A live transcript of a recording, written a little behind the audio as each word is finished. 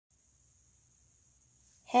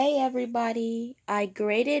Hey everybody, I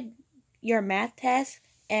graded your math test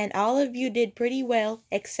and all of you did pretty well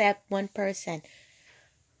except one person.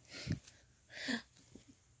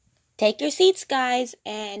 Take your seats guys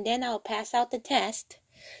and then I'll pass out the test.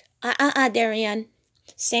 Darien.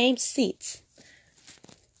 Same seats.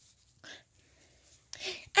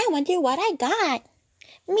 I wonder what I got.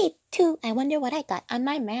 Me too. I wonder what I got on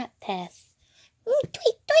my math test. Tweet,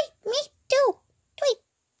 tweet, me too. Tweet,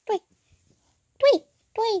 tweet, tweet,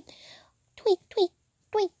 tweet, tweet, tweet,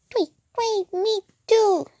 tweet, tweet, tweet, me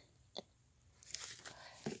too.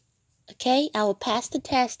 Okay, I will pass the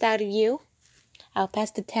test out of you. I'll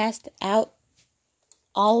pass the test out.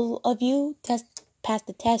 All of you pass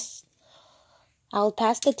the test. I'll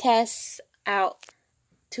pass the test out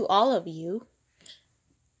to all of you.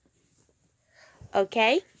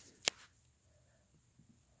 Okay?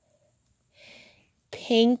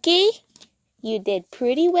 Pinky, you did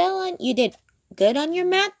pretty well you did good on your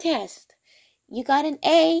math test. You got an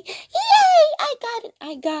A. Yay!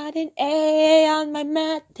 I got an A on my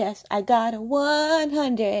math test. I got a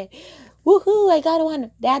 100. Woohoo! I got a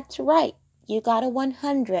 100. That's right. You got a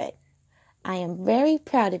 100. I am very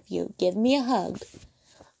proud of you. Give me a hug.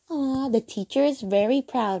 Aw, the teacher is very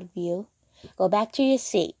proud of you. Go back to your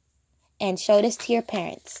seat and show this to your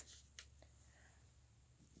parents.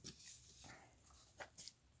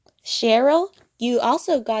 Cheryl, you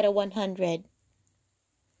also got a 100.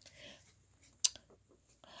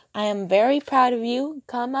 I am very proud of you.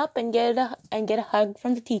 Come up and get a hug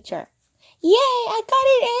from the teacher. Yay, I got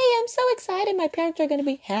an A. I'm so excited. My parents are going to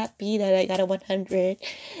be happy that I got a 100.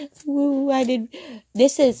 Woo, I did.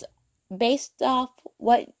 This is based off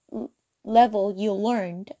what level you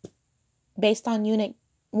learned based on Unit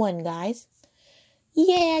 1, guys.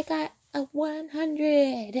 Yay, I got a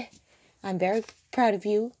 100. I'm very proud of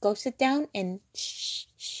you. Go sit down and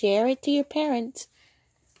share it to your parents.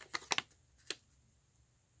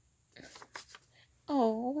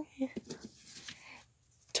 Oh,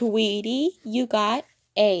 Tweety, you got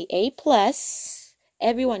A+.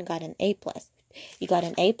 Everyone got an A+. You got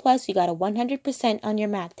an A+. You got a 100% on your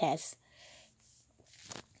math test.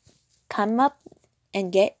 Come up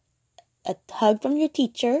and get a hug from your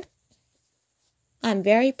teacher. I'm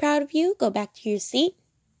very proud of you. Go back to your seat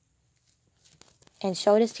and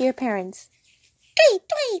show this to your parents. Tweet,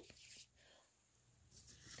 tweet.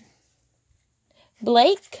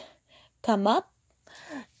 Blake, come up.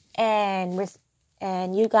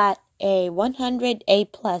 And you got a 100 A+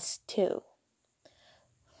 too.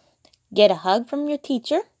 Get a hug from your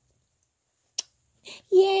teacher.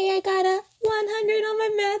 Yay, I got a 100 on my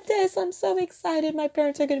math test. I'm so excited. My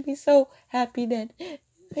parents are going to be so happy then.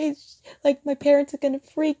 My parents are going to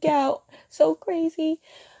freak out. So crazy.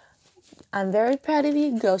 I'm very proud of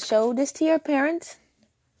you. Go show this to your parents.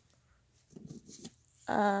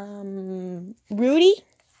 Rudy,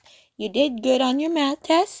 you did good on your math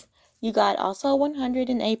test. You got also a 100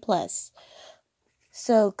 and A+.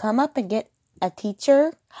 So come up and get a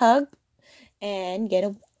teacher hug and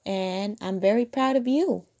I'm very proud of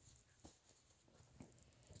you.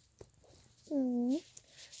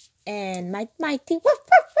 And my teacher's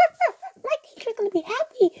gonna be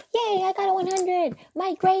happy. Yay, I got a 100.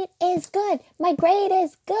 My grade is good. My grade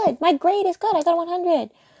is good. My grade is good. I got a 100.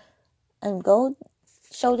 And go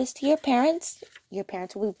show this to your parents. Your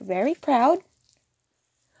parents will be very proud.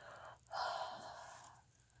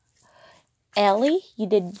 Ellie, you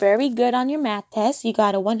did very good on your math test. You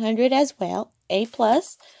got a 100 as well. A+.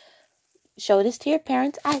 Show this to your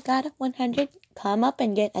parents. I got a 100. Come up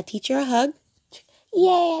and get a teacher a hug.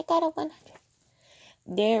 Yay, I got a 100.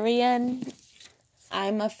 Darien,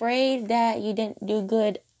 I'm afraid that you didn't do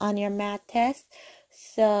good on your math test.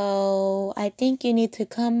 So I think you need to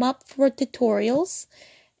come up for tutorials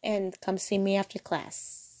and come see me after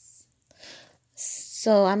class.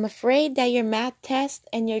 So I'm afraid that your math test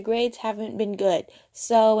and your grades haven't been good.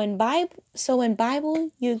 So in Bible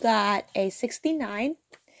you got a 69.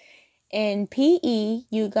 In PE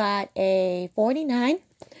you got a 49.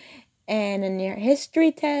 And in your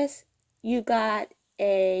history test you got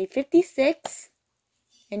a 56.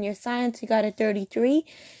 In your science you got a 33.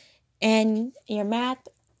 And your math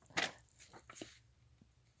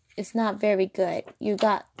is not very good. You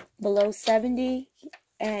got below 70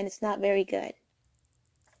 and it's not very good.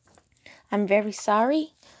 I'm very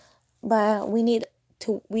sorry, but we need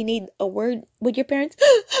a word with your parents.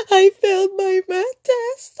 I failed my math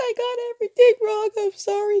test. I got everything wrong. I'm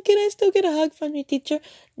sorry. Can I still get a hug from your teacher?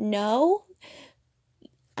 No.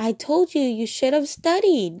 I told you should have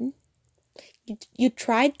studied. You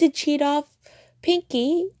tried to cheat off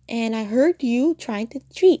Pinky, and I heard you trying to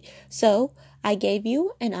cheat. So I gave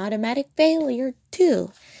you an automatic failure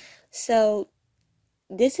too. So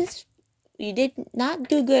you did not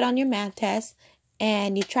do good on your math test,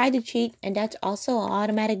 and you tried to cheat, and that's also an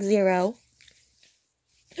automatic 0.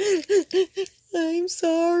 I'm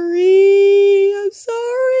sorry. I'm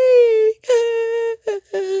sorry.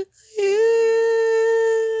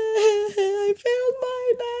 I failed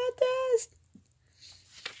my math test.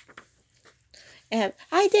 And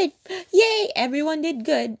I did. Yay! Everyone did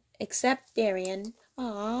good except Darien.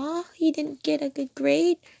 Aw, he didn't get a good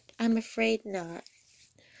grade. I'm afraid not.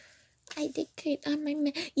 I did great on my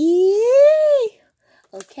math. Yay!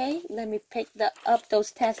 Okay, let me pick up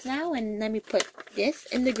those tests now, and let me put this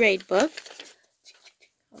in the grade book.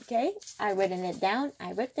 Okay, I written it down.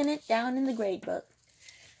 I written it down in the grade book.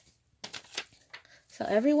 So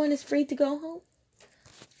everyone is free to go home,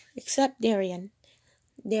 except Darien.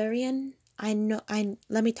 Darien,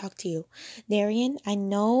 let me talk to you. Darien, I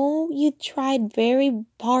know you tried very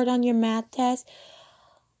hard on your math test,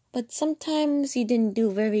 but sometimes you didn't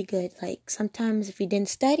do very good. Like, sometimes if you didn't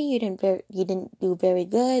study, you didn't do very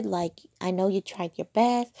good. Like, I know you tried your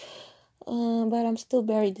best, but I'm still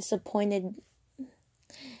very disappointed.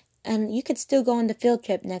 And you could still go on the field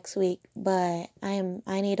trip next week, but I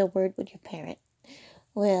need a word with your parent.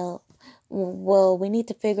 Well, we need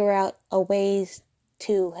to figure out a ways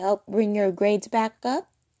to help bring your grades back up,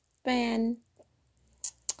 and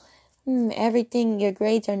everything, your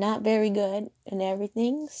grades are not very good and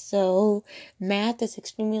everything, so math is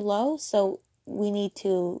extremely low, so we need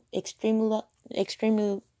to extremely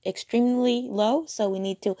low, so we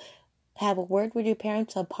need to have a word with your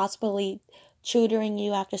parents on possibly tutoring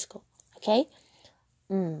you after school, okay?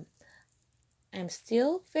 I'm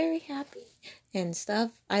still very happy and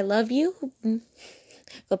stuff. I love you.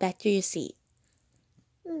 Go back to your seat.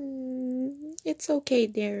 It's okay,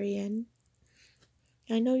 Darien.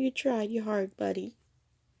 I know you tried your hard, buddy.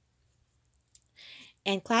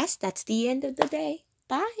 And class, that's the end of the day.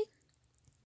 Bye.